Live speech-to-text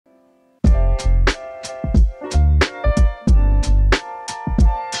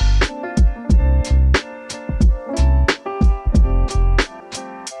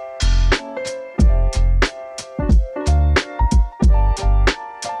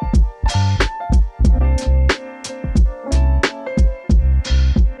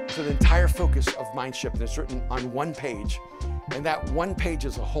mind shift, and it's written on one page. And that one page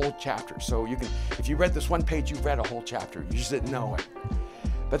is a whole chapter. So you can, if you read this one page, you've read a whole chapter. You just didn't know it.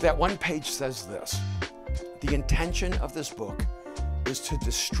 But that one page says this: the intention of this book is to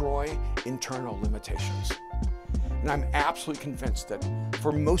destroy internal limitations. And I'm absolutely convinced that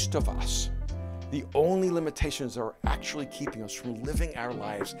for most of us, the only limitations that are actually keeping us from living our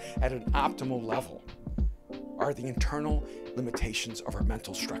lives at an optimal level are the internal limitations of our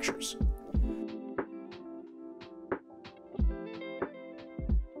mental structures.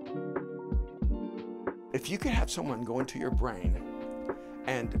 If you could have someone go into your brain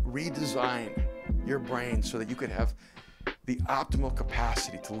and redesign your brain so that you could have the optimal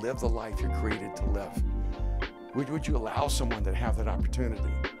capacity to live the life you're created to live, would you allow someone to have that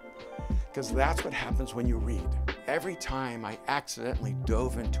opportunity? Because that's what happens when you read. Every time I accidentally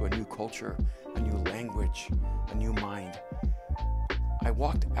dove into a new culture, a new language, a new mind, I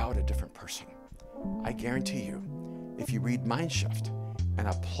walked out a different person. I guarantee you, if you read Mind Shift and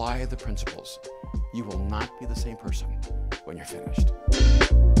apply the principles, you will not be the same person when you're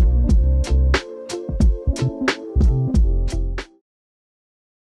finished.